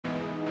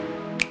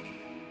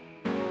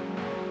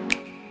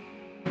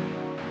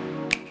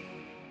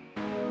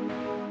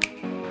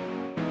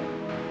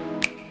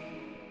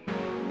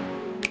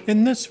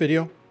In this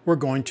video, we're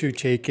going to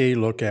take a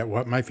look at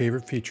what my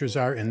favorite features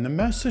are in the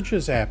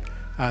Messages app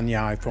on the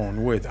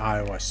iPhone with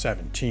iOS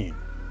 17.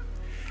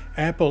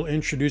 Apple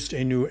introduced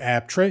a new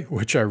app tray,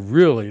 which I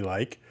really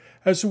like,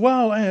 as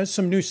well as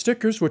some new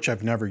stickers, which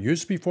I've never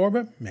used before,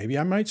 but maybe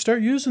I might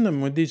start using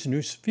them with these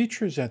new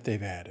features that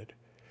they've added.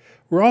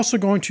 We're also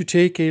going to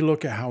take a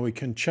look at how we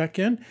can check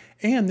in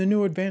and the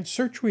new advanced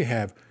search we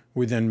have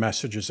within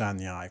Messages on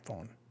the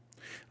iPhone.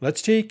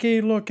 Let's take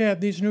a look at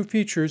these new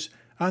features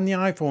on the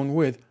iPhone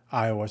with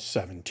iOS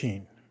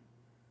 17.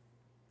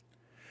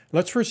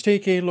 Let's first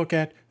take a look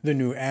at the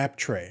new app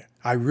tray.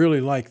 I really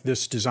like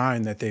this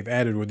design that they've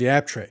added with the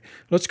app tray.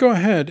 Let's go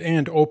ahead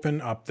and open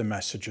up the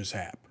Messages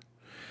app.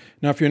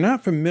 Now, if you're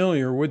not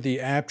familiar with the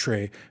app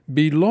tray,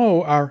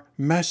 below our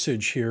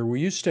message here,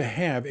 we used to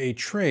have a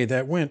tray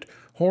that went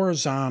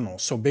horizontal.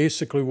 So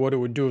basically what it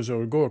would do is it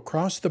would go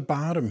across the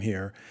bottom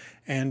here,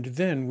 and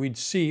then we'd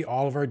see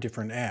all of our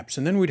different apps.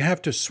 And then we'd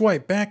have to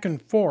swipe back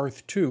and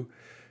forth to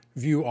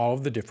view all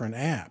of the different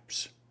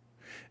apps.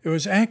 It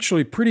was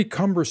actually pretty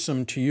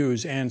cumbersome to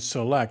use and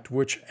select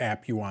which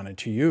app you wanted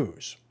to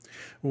use.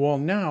 Well,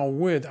 now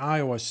with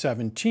iOS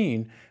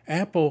 17,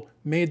 Apple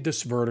made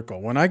this vertical.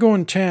 When I go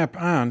and tap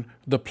on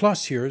the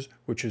plus here,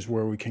 which is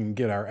where we can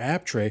get our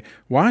app tray,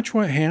 watch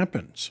what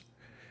happens.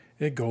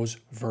 It goes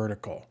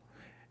vertical.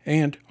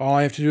 And all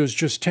I have to do is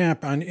just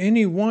tap on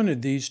any one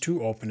of these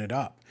to open it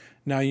up.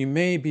 Now you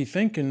may be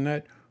thinking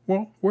that,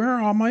 well, where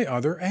are all my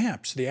other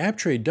apps? The app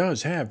tray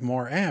does have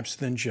more apps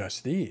than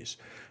just these.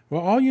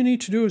 Well, all you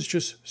need to do is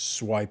just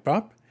swipe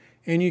up,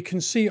 and you can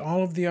see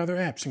all of the other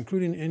apps,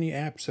 including any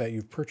apps that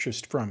you've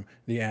purchased from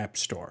the App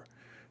Store.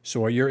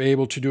 So what you're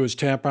able to do is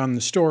tap on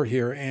the store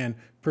here and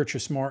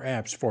purchase more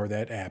apps for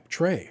that app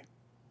tray.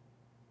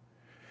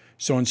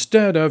 So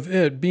instead of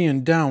it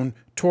being down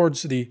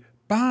towards the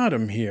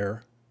bottom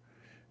here,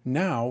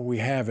 now we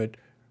have it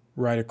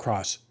right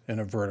across in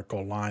a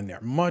vertical line there.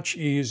 Much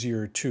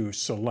easier to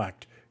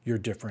select your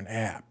different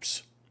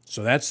apps.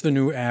 So that's the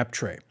new app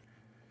tray.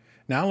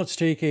 Now let's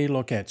take a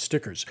look at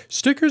stickers.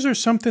 Stickers are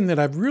something that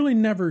I've really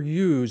never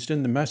used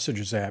in the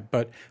Messages app,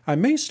 but I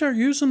may start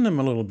using them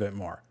a little bit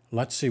more.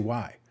 Let's see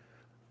why.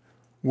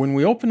 When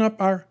we open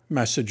up our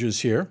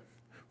Messages here,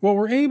 what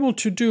we're able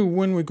to do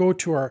when we go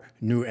to our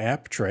new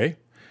app tray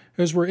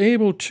is we're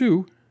able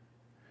to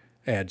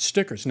add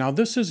stickers. Now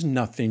this is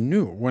nothing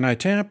new. When I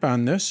tap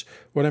on this,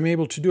 what I'm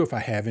able to do if I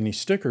have any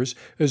stickers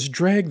is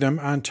drag them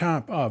on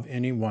top of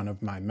any one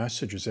of my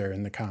messages there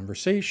in the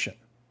conversation.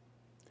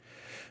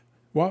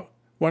 Well,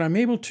 what I'm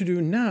able to do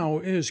now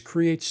is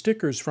create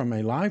stickers from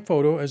a live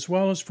photo as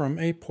well as from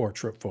a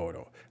portrait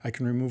photo. I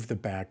can remove the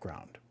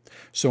background.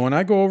 So when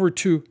I go over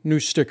to New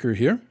Sticker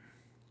here,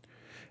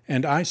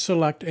 and I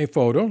select a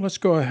photo, let's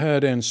go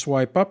ahead and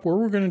swipe up. What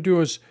we're going to do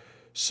is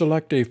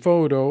select a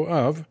photo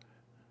of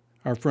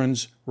our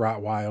friend's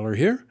Rottweiler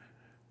here.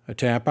 I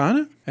tap on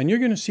it, and you're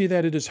going to see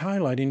that it is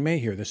highlighting May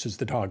here. This is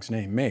the dog's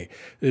name, May.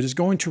 It is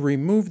going to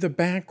remove the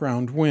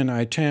background when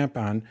I tap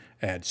on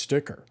Add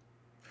Sticker.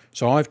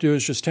 So all I have to do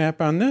is just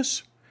tap on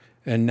this,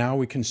 and now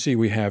we can see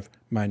we have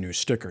my new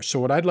sticker. So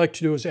what I'd like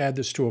to do is add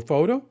this to a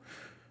photo.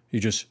 You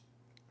just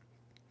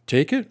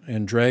take it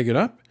and drag it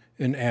up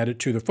and add it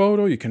to the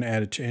photo. You can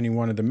add it to any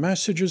one of the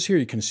messages here.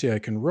 You can see I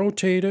can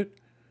rotate it.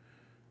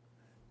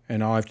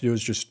 And all I have to do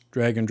is just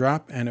drag and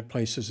drop, and it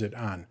places it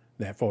on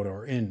that photo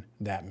or in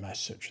that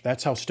message.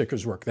 That's how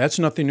stickers work. That's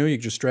nothing new. You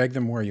just drag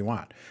them where you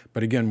want.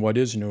 But again, what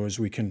is new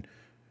is we can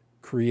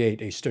create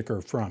a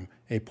sticker from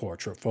a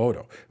portrait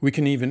photo. We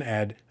can even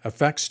add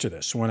effects to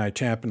this. When I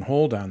tap and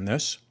hold on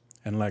this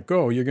and let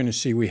go, you're going to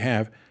see we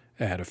have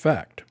Add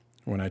Effect.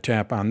 When I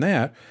tap on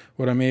that,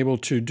 what I'm able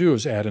to do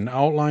is add an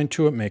outline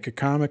to it, make it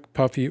comic,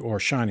 puffy, or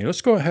shiny.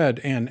 Let's go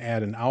ahead and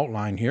add an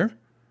outline here.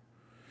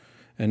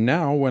 And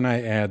now when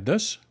I add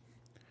this,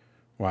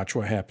 watch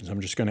what happens.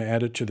 I'm just going to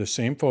add it to the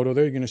same photo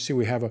there. You're going to see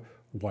we have a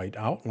white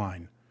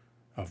outline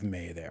of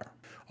May there.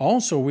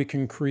 Also, we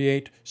can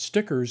create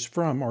stickers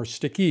from, or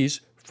stickies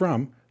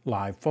from,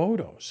 live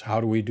photos.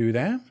 How do we do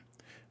that?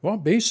 Well,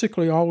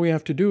 basically all we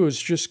have to do is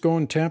just go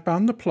and tap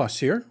on the plus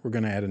here. We're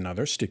going to add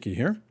another sticky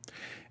here.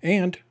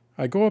 And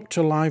I go up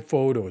to live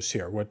photos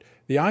here. What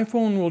the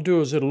iPhone will do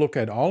is it'll look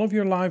at all of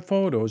your live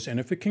photos, and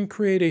if it can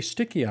create a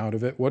sticky out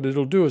of it, what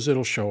it'll do is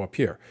it'll show up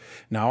here.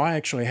 Now I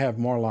actually have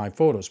more live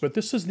photos, but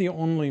this is the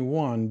only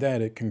one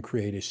that it can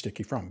create a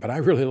sticky from. But I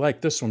really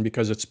like this one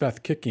because it's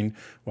Beth kicking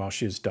while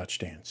she is Dutch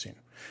dancing.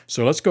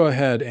 So let's go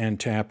ahead and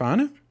tap on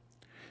it,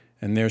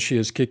 and there she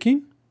is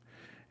kicking.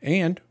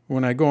 And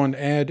when I go and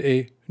add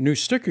a new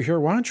sticker here,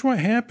 watch what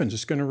happens.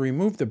 It's going to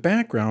remove the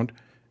background,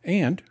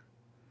 and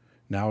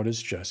now it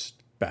is just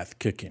Beth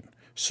kicking.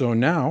 So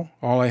now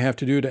all I have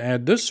to do to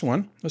add this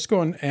one, let's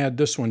go and add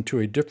this one to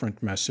a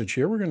different message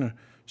here. We're going to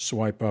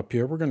swipe up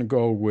here. We're going to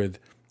go with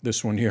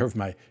this one here of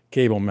my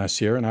cable mess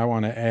here, and I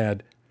want to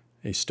add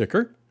a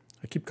sticker.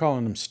 I keep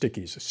calling them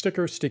stickies. A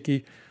sticker,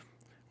 sticky.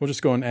 We'll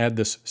just go and add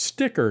this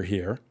sticker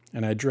here,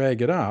 and I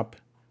drag it up,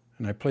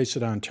 and I place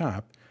it on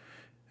top,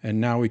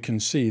 and now we can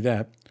see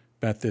that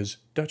Beth is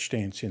Dutch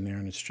dancing there,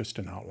 and it's just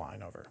an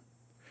outline of her.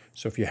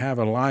 So if you have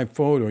a live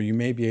photo, you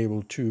may be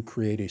able to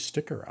create a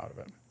sticker out of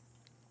it.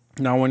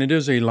 Now, when it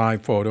is a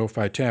live photo, if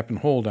I tap and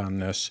hold on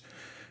this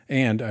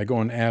and I go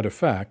and add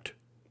effect,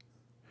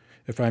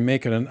 if I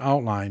make it an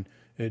outline,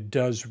 it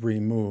does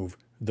remove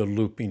the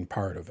looping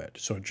part of it.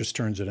 So it just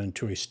turns it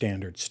into a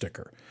standard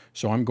sticker.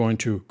 So I'm going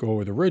to go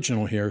with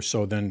original here,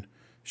 so then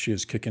she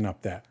is kicking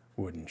up that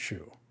wooden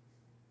shoe.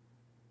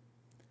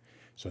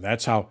 So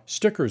that's how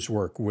stickers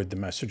work with the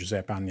Messages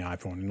app on the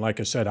iPhone. And like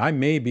I said, I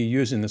may be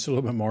using this a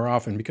little bit more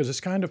often because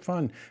it's kind of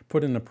fun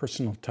putting a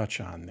personal touch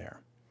on there.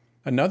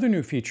 Another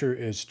new feature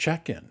is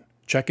check-in.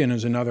 Check-in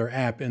is another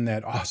app in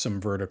that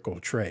awesome vertical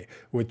tray.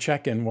 With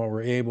check-in, what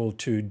we're able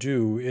to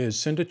do is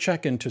send a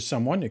check-in to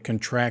someone. It can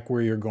track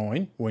where you're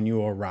going when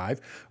you arrive,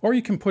 or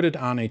you can put it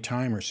on a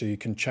timer so you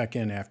can check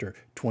in after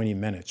 20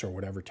 minutes or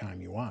whatever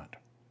time you want.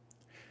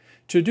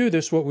 To do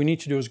this, what we need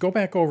to do is go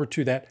back over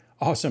to that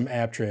awesome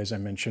app tray as I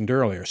mentioned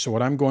earlier. So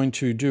what I'm going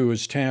to do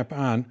is tap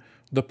on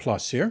the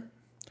plus here.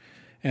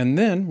 And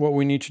then what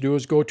we need to do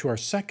is go to our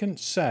second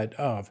set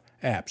of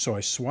apps. So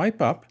I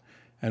swipe up,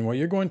 and what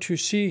you're going to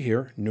see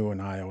here, new in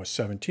iOS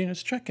 17,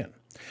 is check-in.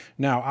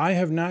 Now, I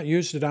have not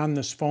used it on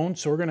this phone,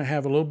 so we're going to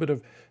have a little bit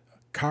of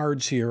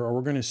cards here, or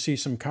we're going to see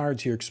some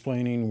cards here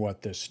explaining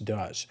what this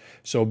does.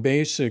 So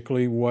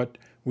basically what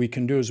we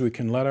can do is we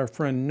can let our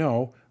friend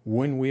know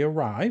when we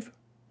arrive.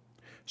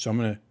 So I'm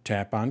going to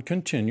tap on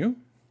continue.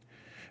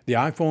 The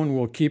iPhone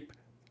will keep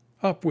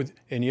up with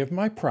any of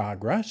my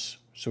progress,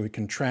 so we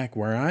can track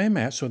where I am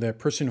at, so that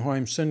person who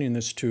I'm sending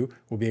this to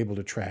will be able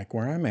to track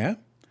where I'm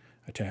at.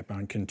 I tap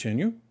on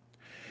continue.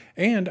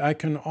 And I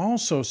can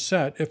also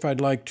set if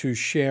I'd like to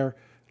share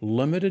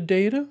limited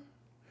data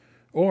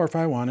or if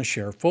I want to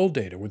share full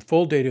data. With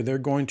full data, they're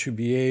going to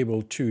be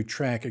able to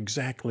track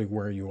exactly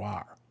where you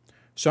are.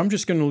 So I'm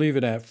just going to leave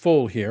it at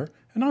full here,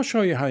 and I'll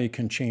show you how you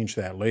can change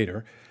that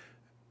later.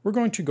 We're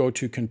going to go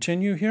to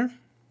continue here,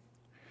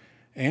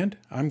 and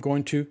I'm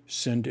going to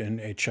send in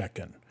a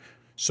check-in.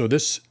 So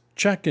this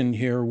check-in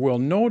here will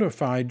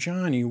notify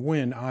Johnny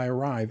when I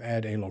arrive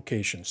at a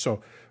location.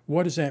 So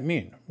what does that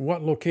mean?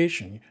 What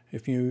location?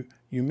 If you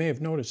may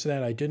have noticed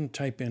that I didn't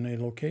type in a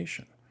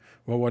location.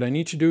 Well, what I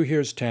need to do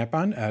here is tap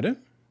on edit,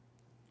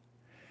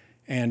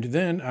 and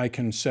then I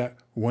can set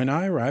when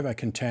I arrive. I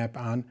can tap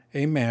on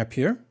a map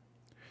here,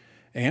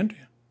 and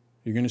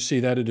you're going to see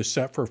that it is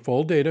set for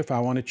full data. If I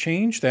want to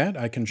change that,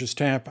 I can just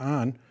tap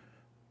on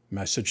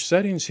message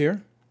settings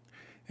here,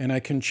 and I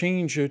can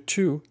change it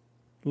to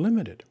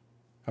limited.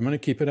 I'm going to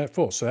keep it at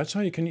full. So that's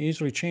how you can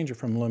easily change it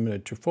from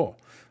limited to full.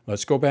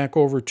 Let's go back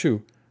over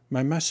to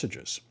my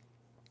messages.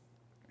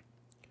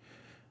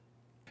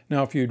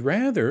 Now, if you'd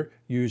rather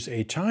use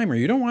a timer,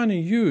 you don't want to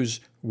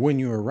use when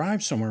you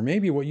arrive somewhere.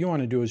 Maybe what you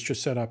want to do is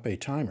just set up a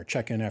timer,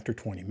 check in after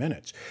 20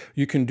 minutes.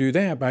 You can do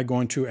that by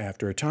going to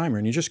after a timer,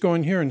 and you just go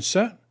in here and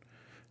set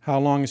how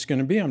long it's going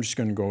to be. I'm just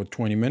going to go with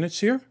 20 minutes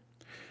here,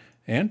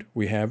 and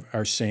we have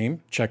our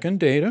same check-in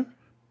data,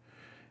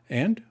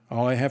 and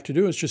all I have to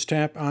do is just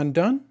tap on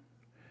done.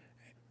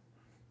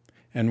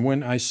 And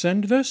when I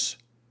send this,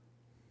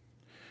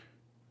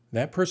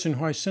 that person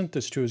who I sent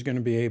this to is going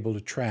to be able to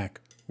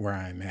track where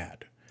I'm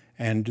at.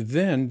 And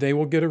then they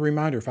will get a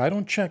reminder. If I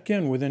don't check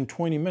in within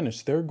 20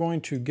 minutes, they're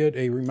going to get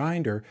a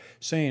reminder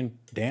saying,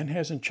 Dan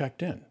hasn't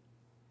checked in.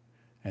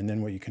 And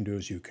then what you can do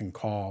is you can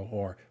call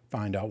or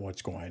find out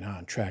what's going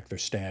on, track their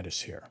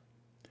status here.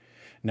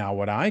 Now,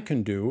 what I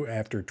can do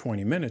after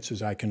 20 minutes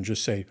is I can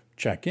just say,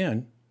 check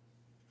in,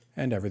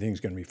 and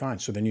everything's going to be fine.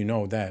 So then you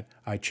know that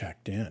I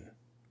checked in.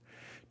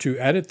 To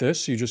edit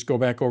this, you just go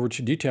back over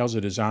to details.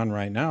 It is on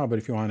right now, but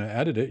if you want to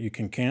edit it, you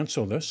can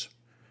cancel this.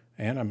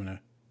 And I'm going to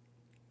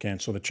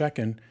cancel the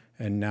check-in,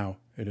 and now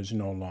it is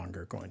no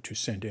longer going to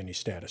send any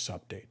status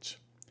updates.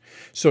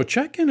 So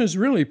check-in is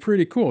really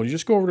pretty cool. You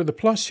just go over to the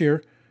plus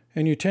here,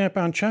 and you tap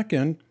on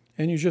check-in,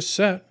 and you just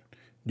set,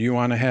 do you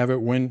want to have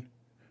it when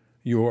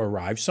you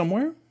arrive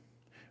somewhere?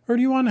 Or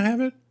do you want to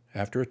have it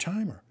after a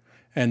timer?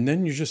 And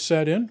then you just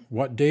set in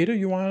what data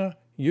you want to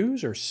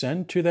use or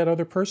send to that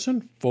other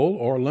person, full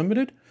or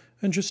limited,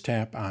 and just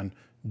tap on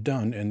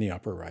done in the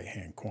upper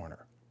right-hand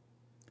corner.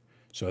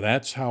 So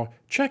that's how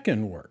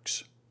check-in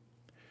works.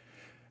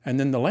 And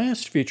then the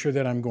last feature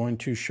that I'm going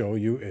to show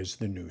you is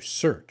the new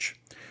search.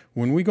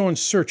 When we go and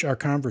search our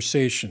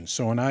conversation,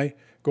 so when I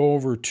go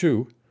over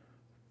to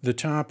the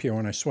top here,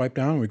 when I swipe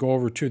down, we go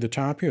over to the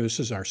top here, this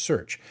is our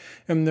search.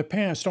 In the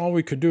past, all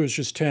we could do is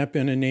just tap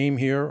in a name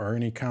here or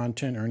any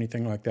content or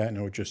anything like that, and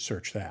it would just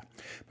search that.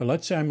 But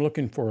let's say I'm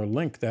looking for a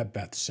link that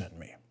Beth sent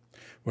me.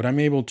 What I'm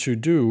able to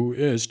do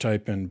is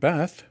type in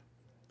Beth,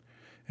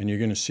 and you're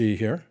going to see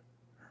here,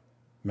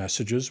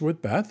 messages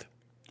with Beth.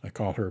 I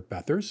call her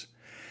Bethers.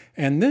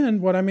 And then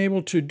what I'm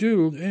able to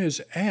do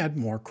is add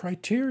more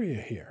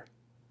criteria here.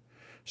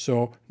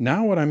 So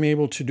now what I'm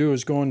able to do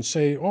is go and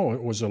say, oh,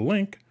 it was a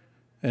link,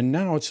 and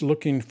now it's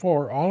looking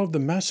for all of the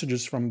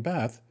messages from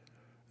Beth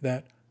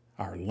that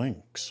are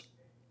links.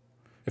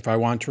 If I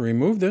want to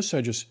remove this,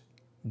 I just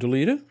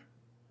delete it.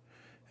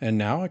 And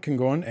now I can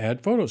go and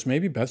add photos.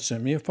 Maybe Beth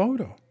sent me a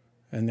photo,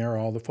 and there are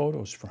all the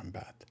photos from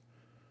Beth.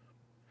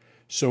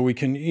 So we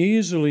can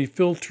easily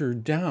filter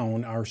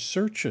down our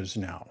searches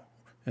now.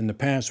 In the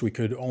past, we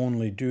could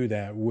only do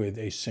that with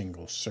a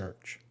single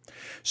search.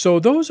 So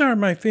those are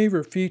my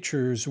favorite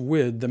features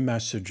with the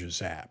Messages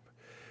app.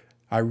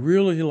 I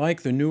really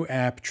like the new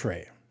app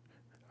tray.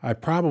 I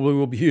probably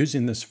will be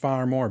using this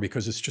far more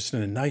because it's just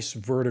in a nice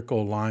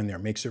vertical line there.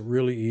 It makes it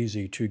really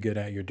easy to get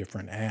at your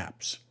different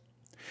apps.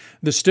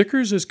 The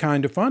stickers is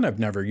kind of fun. I've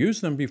never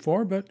used them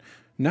before, but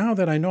now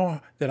that I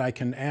know that I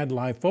can add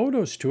live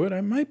photos to it,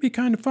 it might be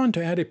kind of fun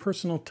to add a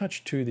personal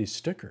touch to these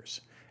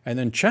stickers. And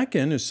then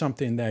check-in is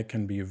something that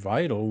can be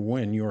vital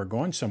when you're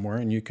going somewhere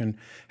and you can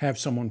have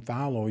someone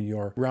follow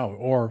your route.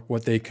 Or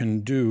what they can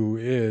do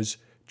is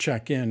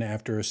check in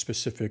after a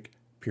specific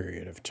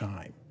period of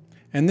time.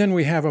 And then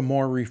we have a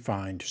more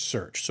refined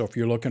search. So if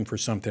you're looking for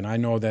something, I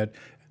know that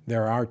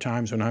there are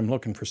times when I'm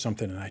looking for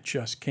something and I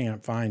just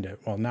can't find it.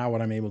 Well, now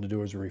what I'm able to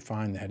do is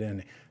refine that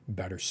in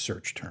better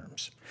search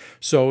terms.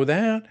 So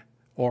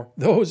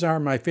those are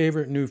my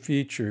favorite new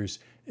features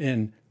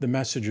in the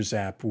Messages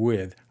app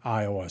with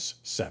iOS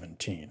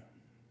 17.